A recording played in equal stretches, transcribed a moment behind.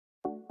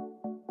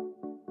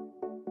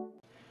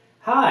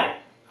Hi,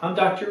 I'm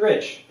Dr.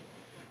 Rich.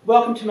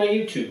 Welcome to my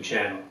YouTube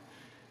channel,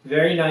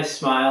 Very Nice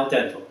Smile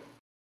Dental.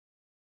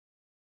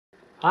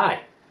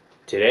 Hi,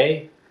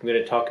 today I'm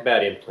going to talk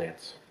about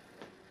implants.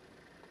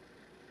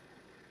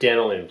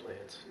 Dental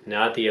implants,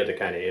 not the other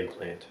kind of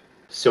implant.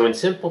 So in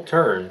simple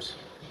terms,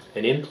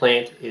 an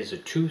implant is a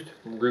tooth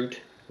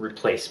root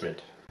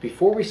replacement.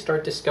 Before we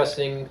start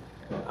discussing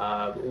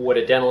what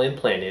a dental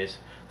implant is,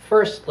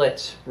 first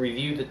let's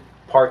review the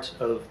parts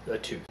of a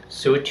tooth.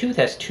 So a tooth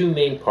has two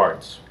main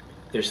parts.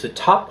 There's the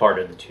top part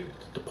of the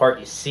tooth, the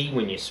part you see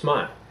when you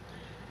smile.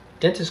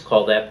 Dentists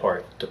call that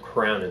part the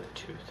crown of the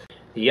tooth.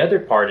 The other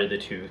part of the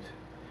tooth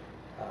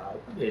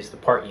is the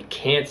part you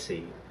can't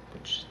see,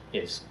 which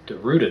is the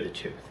root of the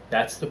tooth.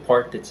 That's the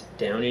part that's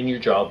down in your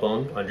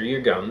jawbone, under your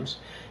gums,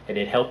 and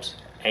it helps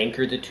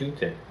anchor the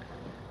tooth in.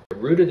 The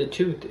root of the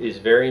tooth is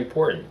very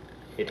important.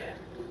 It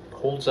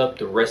holds up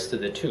the rest of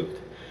the tooth.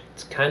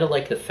 It's kind of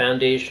like the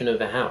foundation of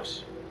a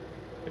house.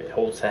 It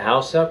holds the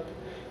house up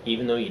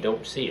even though you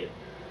don't see it.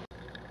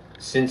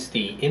 Since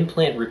the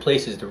implant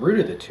replaces the root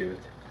of the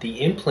tooth,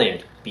 the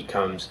implant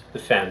becomes the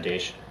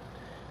foundation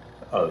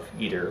of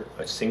either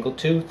a single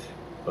tooth,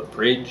 a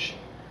bridge,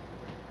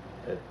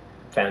 a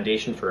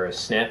foundation for a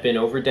snap-in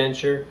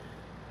overdenture,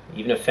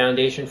 even a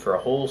foundation for a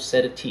whole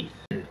set of teeth.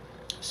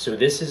 So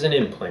this is an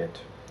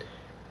implant.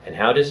 And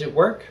how does it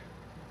work?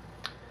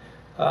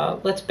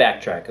 Let's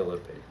backtrack a little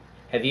bit.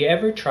 Have you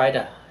ever tried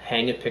to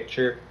hang a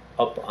picture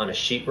up on a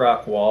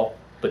sheetrock wall,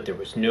 but there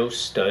was no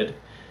stud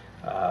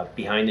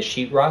behind the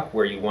sheetrock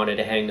where you wanted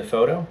to hang the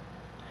photo?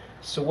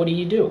 So what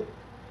do?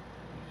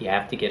 You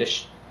have to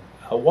get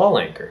a wall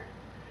anchor.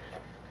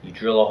 You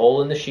drill a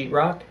hole in the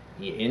sheetrock,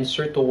 you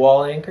insert the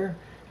wall anchor,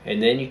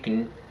 and then you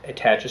can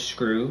attach a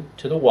screw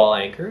to the wall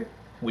anchor,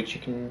 which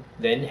you can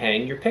then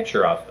hang your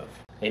picture off of.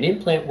 An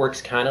implant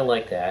works kind of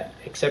like that,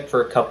 except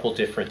for a couple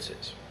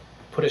differences.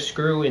 Put a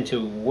screw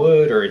into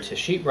wood or into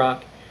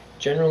sheetrock,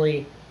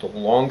 generally the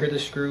longer the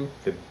screw,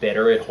 the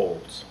better it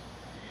holds.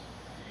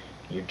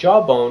 Your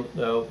jawbone,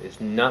 though, is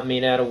not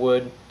made out of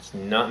wood, it's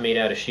not made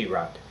out of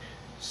sheetrock.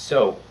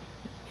 So,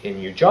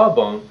 in your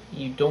jawbone,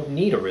 you don't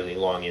need a really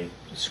long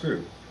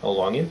screw, a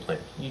long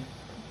implant.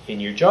 In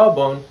your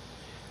jawbone,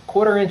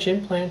 1/4 inch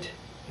implant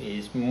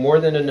is more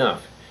than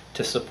enough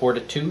to support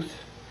a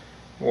tooth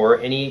or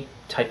any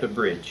type of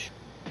bridge.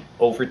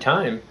 Over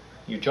time,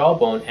 your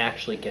jawbone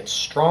actually gets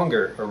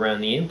stronger around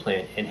the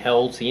implant and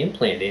holds the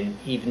implant in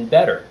even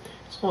better,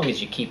 as long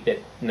as you keep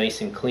it nice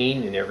and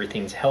clean and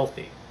everything's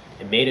healthy.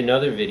 I made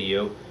another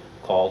video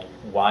called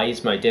Why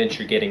is my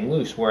denture getting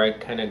loose, where I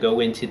kind of go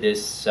into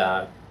this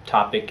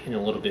topic in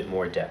a little bit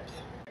more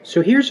depth.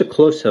 So here's a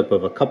close-up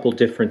of a couple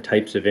different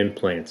types of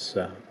implants.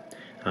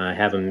 I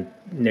have them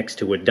next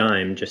to a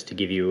dime just to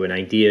give you an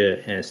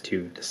idea as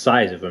to the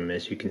size of them.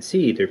 As you can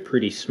see, they're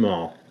pretty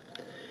small.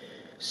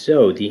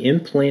 So the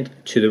implant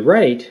to the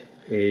right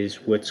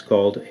is what's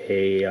called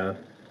a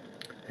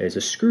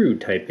screw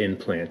type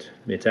implant.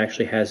 It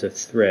actually has a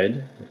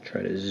thread. I'll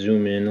try to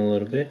zoom in a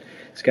little bit.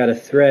 It's got a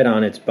thread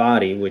on its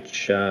body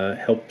which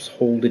helps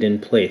hold it in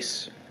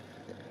place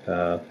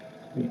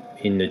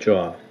in the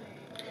jaw.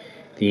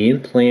 The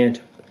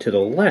implant to the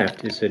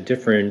left is a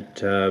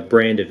different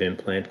brand of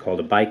implant called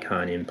a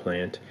bicon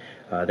implant.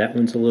 That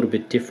one's a little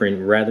bit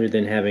different. Rather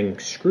than having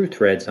screw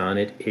threads on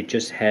it, it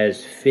just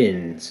has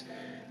fins.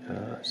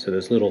 So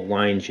those little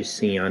lines you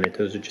see on it,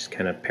 those are just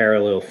kind of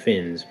parallel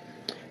fins.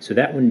 So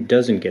that one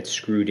doesn't get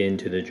screwed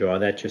into the jaw.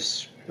 That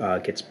just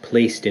gets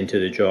placed into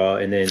the jaw,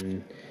 and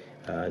then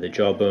the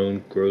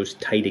jawbone grows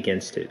tight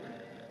against it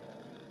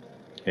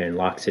and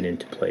locks it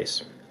into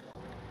place.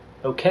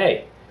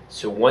 Okay,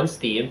 so once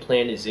the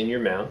implant is in your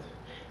mouth,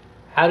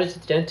 how does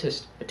the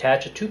dentist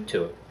attach a tooth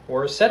to it,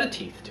 or a set of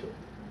teeth to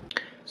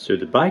it? So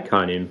the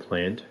bicon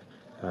implant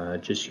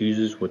just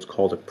uses what's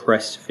called a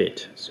press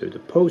fit. So the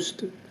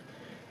post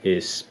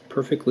is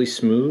perfectly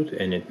smooth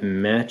and it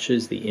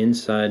matches the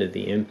inside of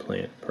the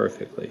implant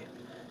perfectly.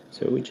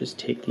 So we just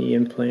take the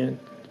implant,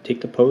 take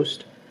the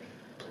post,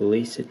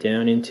 place it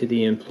down into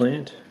the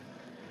implant,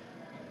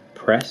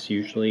 press,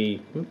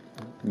 usually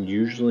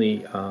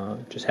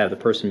just have the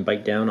person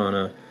bite down on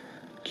a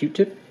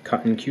Q-tip,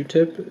 cotton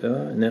Q-tip,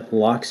 and that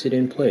locks it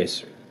in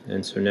place.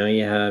 And so now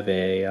you have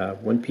a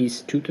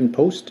one-piece tooth and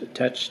post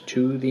attached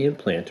to the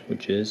implant,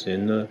 which is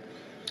in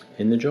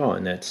the jaw,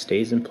 and that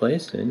stays in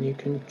place and you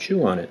can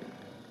chew on it.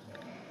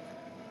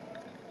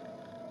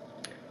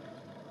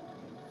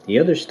 The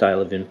other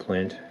style of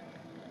implant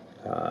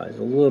is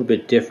a little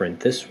bit different.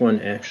 This one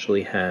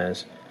actually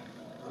has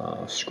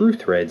screw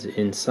threads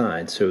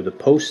inside, so the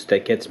post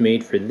that gets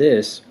made for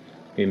this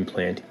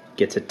implant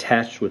gets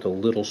attached with a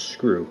little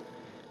screw,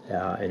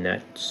 and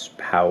that's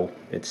how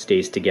it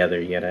stays together.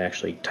 You gotta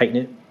actually tighten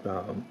it,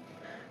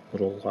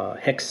 little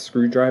hex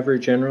screwdriver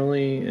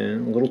generally,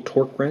 and a little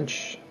torque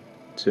wrench,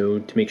 so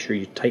to make sure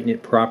you tighten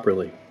it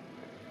properly.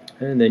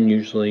 And then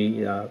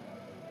usually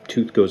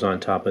tooth goes on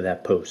top of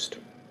that post.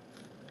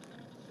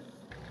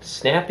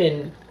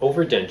 Snap-in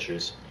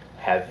overdentures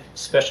have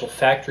special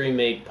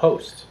factory-made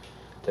posts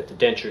that the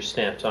denture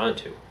snaps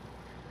onto.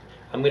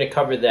 I'm going to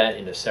cover that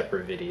in a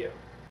separate video.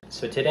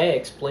 So today I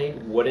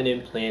explained what an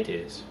implant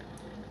is.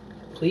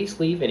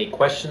 Please leave any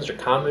questions or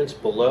comments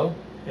below,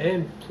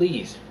 and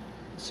please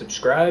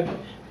subscribe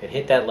and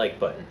hit that like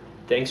button.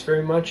 Thanks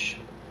very much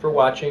for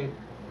watching.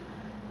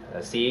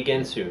 I'll see you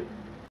again soon.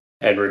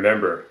 And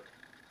remember,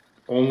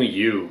 only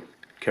you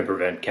can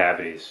prevent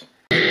cavities.